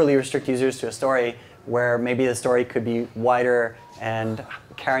 or overly restrict users to a story where maybe the story could be wider and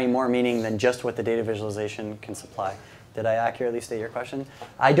carry more meaning than just what the data visualization can supply? Did I accurately state your question?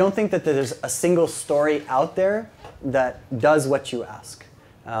 I don't think that there's a single story out there that does what you ask.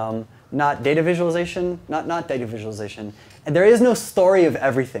 Not data visualization, not data visualization. And there is no story of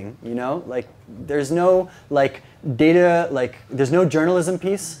everything, you know? Like, there's no data, there's no journalism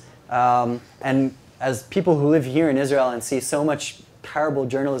piece. And as people who live here in Israel and see so much terrible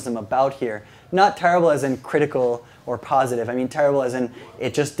journalism about here, not terrible as in critical or positive, I mean terrible as in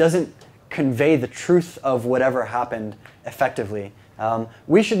it just doesn't convey the truth of whatever happened effectively.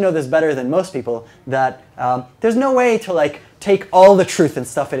 We should know this better than most people, that there's no way to take all the truth and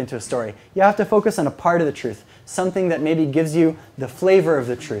stuff it into a story. You have to focus on a part of the truth, something that maybe gives you the flavor of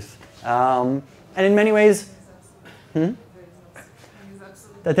the truth. And in many ways,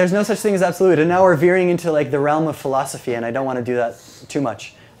 that there's no such thing as absolute. And now we're veering into the realm of philosophy, and I don't want to do that too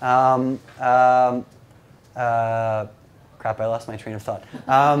much. Crap, I lost my train of thought.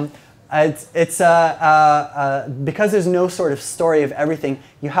 Because there's no sort of story of everything,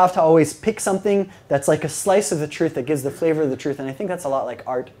 you have to always pick something that's like a slice of the truth that gives the flavor of the truth. And I think that's a lot like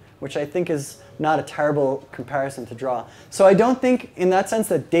art, which I think is not a terrible comparison to draw. So I don't think in that sense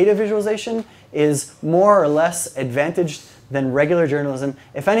that data visualization is more or less advantaged than regular journalism.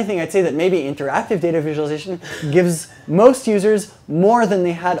 If anything, I'd say that maybe interactive data visualization gives most users more than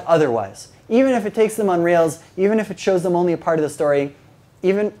they had otherwise. Even if it takes them on rails, even if it shows them only a part of the story,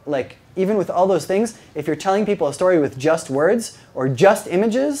 even with all those things, if you're telling people a story with just words or just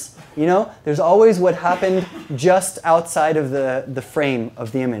images, you know, there's always what happened just outside of the frame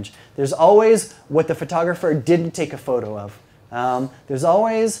of the image. There's always what the photographer didn't take a photo of. There's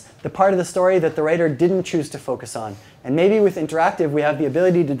always the part of the story that the writer didn't choose to focus on. And maybe with interactive, we have the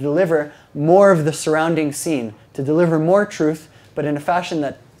ability to deliver more of the surrounding scene, to deliver more truth, but in a fashion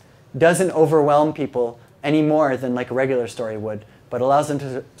that doesn't overwhelm people any more than a regular story would, but allows them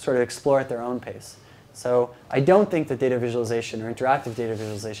to sort of explore at their own pace. So I don't think that data visualization or interactive data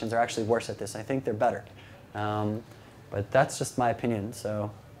visualizations are actually worse at this. I think they're better. But that's just my opinion. So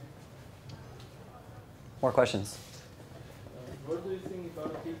more questions? What do you think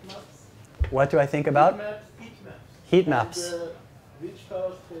about heat maps? What do I think about? Heat maps. Heat maps. And, which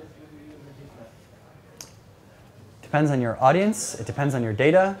power space do you use in heat maps? Depends on your audience. It depends on your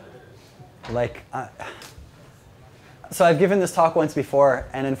data. So I've given this talk once before,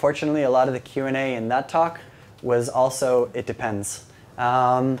 and unfortunately a lot of the Q&A in that talk was also, it depends.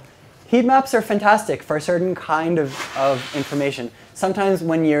 Heat maps are fantastic for a certain kind of information. Sometimes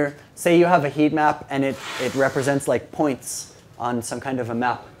when say you have a heat map and it represents points on some kind of a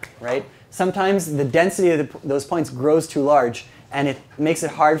map, right? Sometimes the density of those points grows too large, and it makes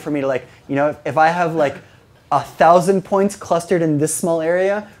it hard for me to if I have 1,000 points clustered in this small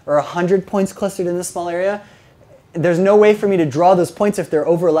area or 100 points clustered in this small area, there's no way for me to draw those points if they're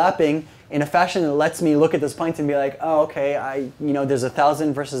overlapping in a fashion that lets me look at those points and be like, oh, okay, there's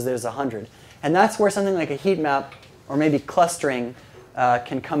 1,000 versus there's 100. And that's where something like a heat map or maybe clustering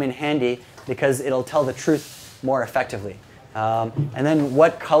can come in handy, because it'll tell the truth more effectively. And then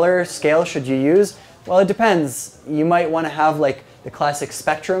what color scale should you use? Well, it depends. You might want to have the classic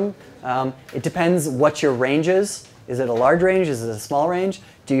spectrum. It depends what your range is. Is it a large range? Is it a small range?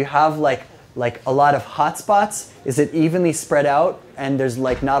 Do you have a lot of hotspots? Is it evenly spread out and there's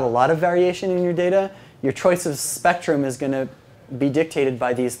not a lot of variation in your data? Your choice of spectrum is going to be dictated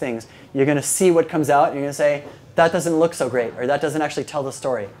by these things. You're going to see what comes out and you're going to say, that doesn't look so great, or that doesn't actually tell the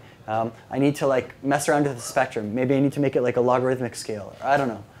story. I need to mess around with the spectrum. Maybe I need to make it a logarithmic scale. Or I don't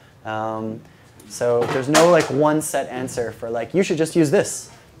know. So there's no one set answer for you should just use this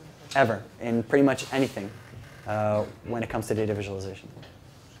ever in pretty much anything when it comes to data visualization.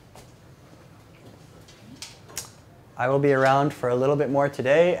 I will be around for a little bit more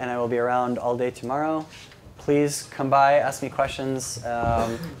today, and I will be around all day tomorrow. Please come by, ask me questions,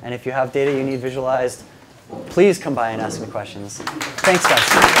 and if you have data you need visualized, please come by and ask me questions. Thanks,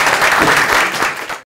 guys.